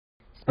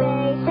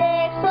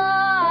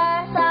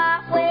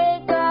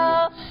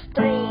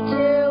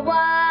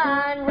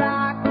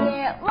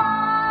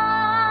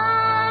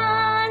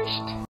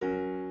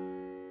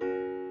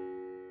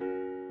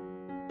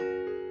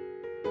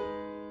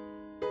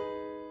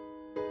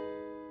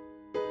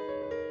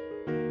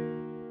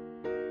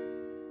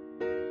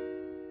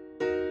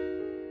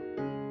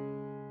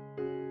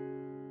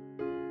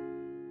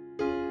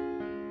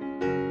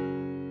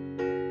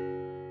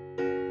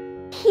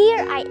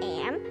here I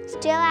am,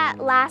 still at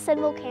Lassen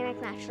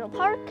Volcanic National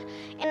Park,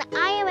 and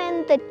I am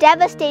in the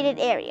devastated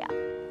area.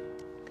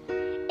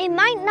 It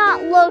might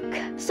not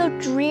look so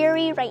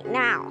dreary right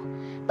now,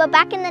 but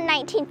back in the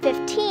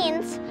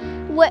 1915s,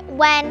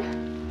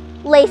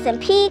 when Lassen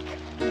Peak,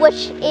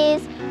 which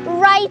is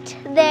right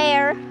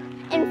there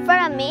in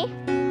front of me,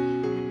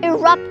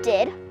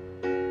 erupted,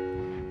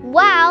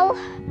 well,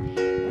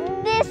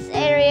 this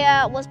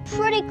area was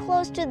pretty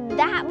close to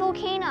that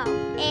volcano,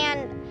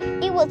 and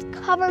it was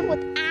covered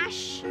with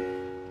ash.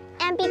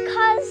 And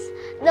because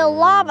the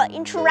lava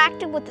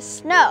interacted with the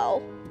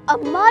snow, a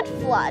mud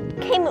flood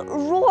came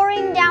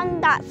roaring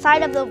down that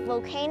side of the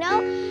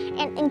volcano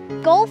and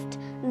engulfed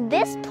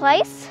this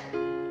place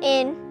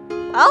in,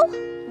 well,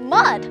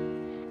 mud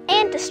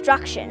and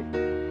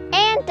destruction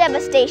and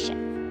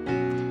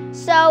devastation.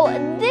 So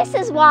this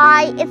is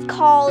why it's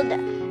called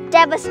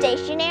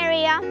devastation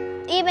area,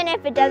 even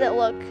if it doesn't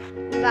look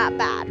that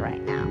bad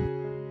right now.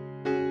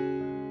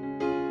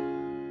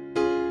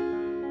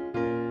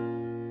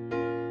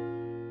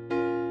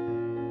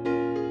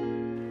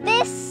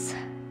 This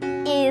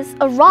is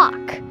a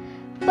rock,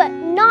 but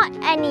not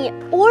any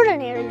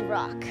ordinary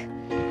rock.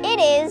 It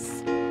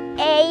is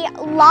a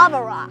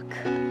lava rock.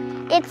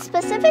 It's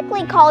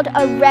specifically called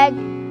a red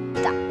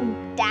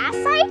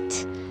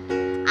dacite.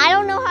 I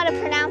don't know how to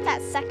pronounce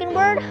that second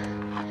word.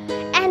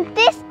 And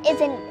this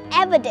is an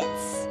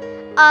evidence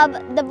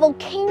of the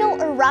volcano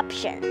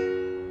eruption.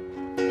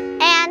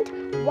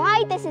 And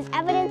why this is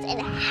evidence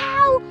and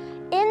how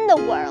in the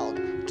world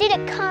did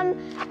it come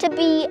to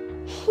be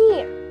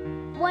here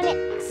when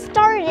it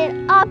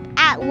started up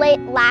at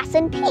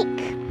Lassen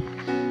Peak?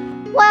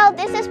 Well,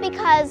 this is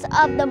because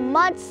of the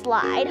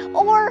mudslide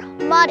or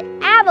mud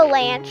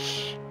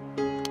avalanche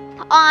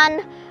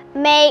on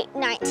May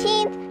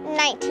 19th,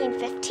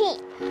 1915.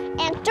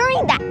 And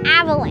during that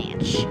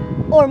avalanche,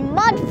 or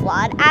mud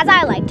flood, as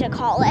I like to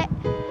call it,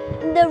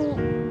 the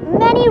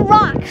many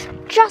rocks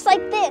just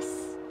like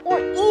this, or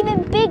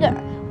even bigger,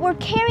 were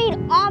carried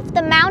off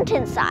the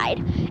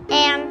mountainside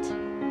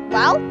and,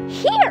 well,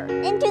 here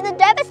into the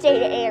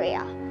devastated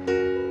area.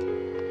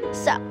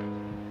 So,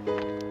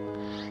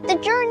 the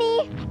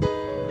journey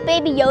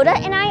Baby Yoda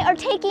and I are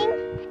taking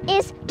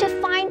is to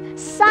find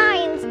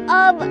signs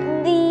of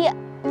the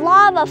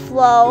lava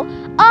flow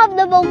of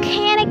the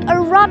volcanic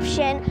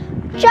eruption,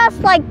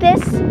 just like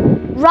this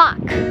rock.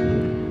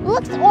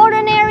 Looks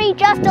ordinary,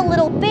 just a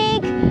little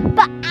big,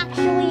 but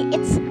actually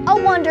it's a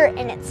wonder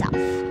in itself.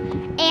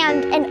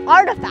 And an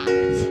artifact,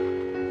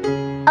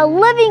 a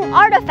living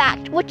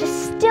artifact which is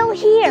still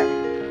here.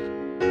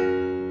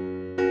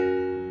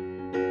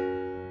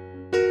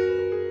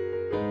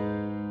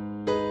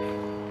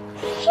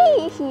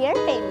 He here,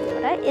 Baby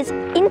Yoda, is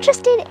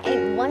interested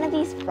in one of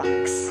these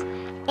rocks.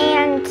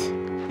 And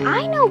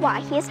I know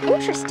why he is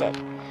interested.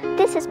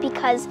 This is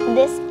because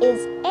this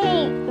is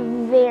a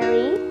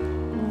very,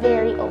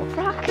 very old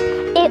rock.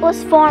 It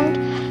was formed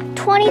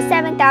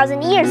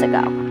 27,000 years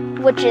ago,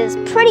 which is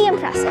pretty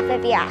impressive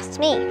if you ask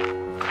me.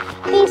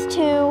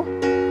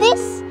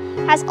 This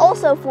has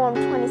also formed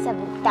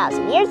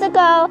 27,000 years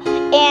ago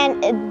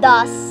and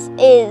thus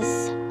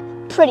is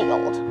pretty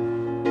old.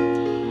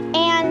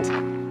 And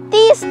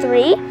these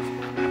three,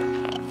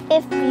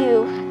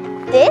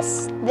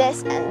 this,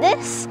 and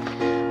this,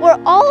 were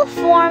all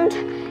formed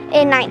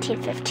in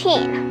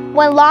 1915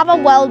 when lava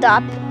welled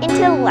up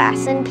into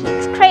Lassen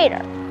Peak's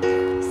crater,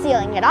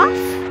 sealing it off,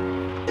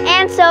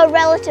 and so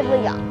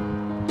relatively young.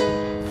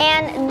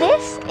 And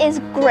this is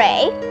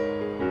gray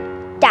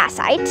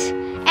dacite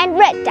and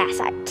red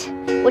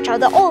dacite, which are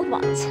the old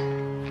ones.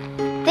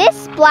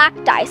 This black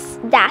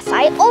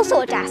dacite,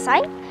 also a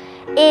dacite,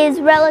 is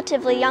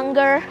relatively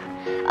younger,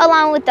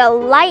 along with the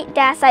light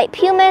dacite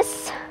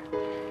pumice,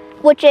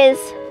 which is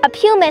a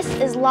pumice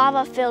is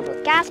lava filled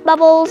with gas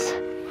bubbles,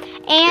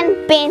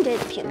 and banded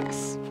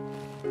pumice.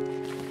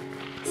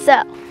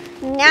 So,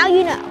 now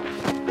you know,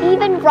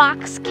 even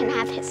rocks can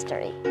have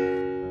history.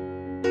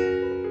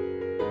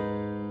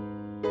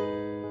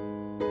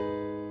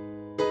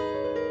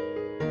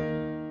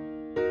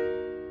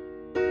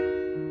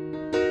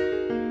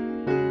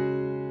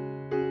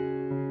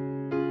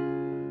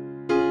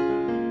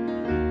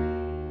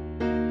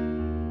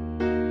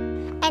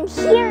 And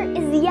here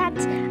is yet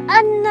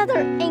another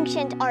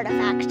ancient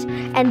artifact,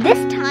 and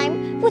this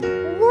time with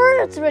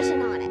words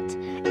written on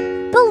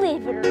it,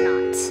 believe it or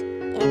not.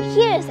 And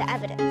here's the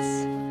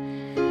evidence.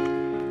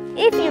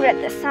 If you read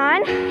this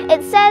sign,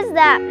 it says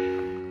that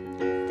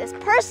this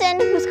person,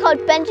 who's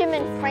called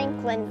Benjamin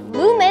Franklin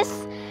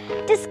Loomis,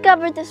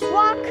 discovered this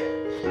rock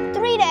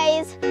 3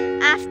 days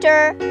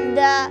after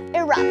the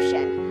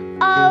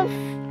eruption of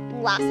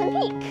Lassen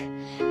Peak.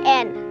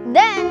 And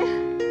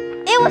then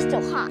it was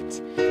still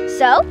hot.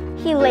 So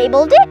he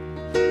labeled it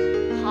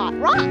hot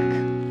rock.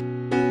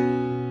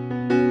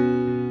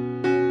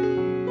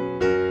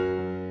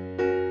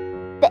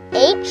 The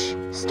H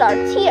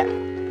starts here.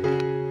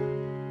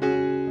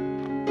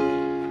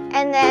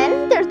 And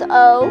then there's the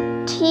O,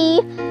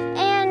 T,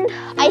 and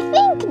I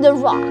think the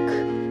rock.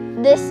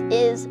 This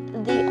is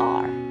the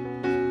R.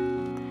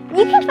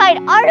 You can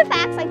find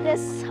artifacts like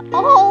this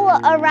all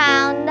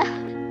around.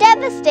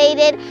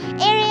 Devastated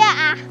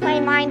area. My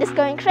mind is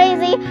going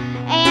crazy.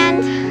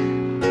 And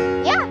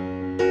yeah,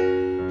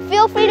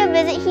 feel free to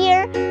visit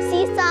here,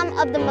 see some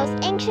of the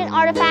most ancient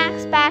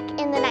artifacts back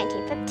in the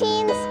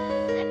 1915s,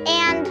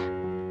 and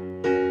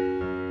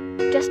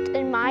just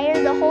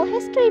admire the whole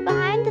history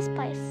behind this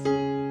place.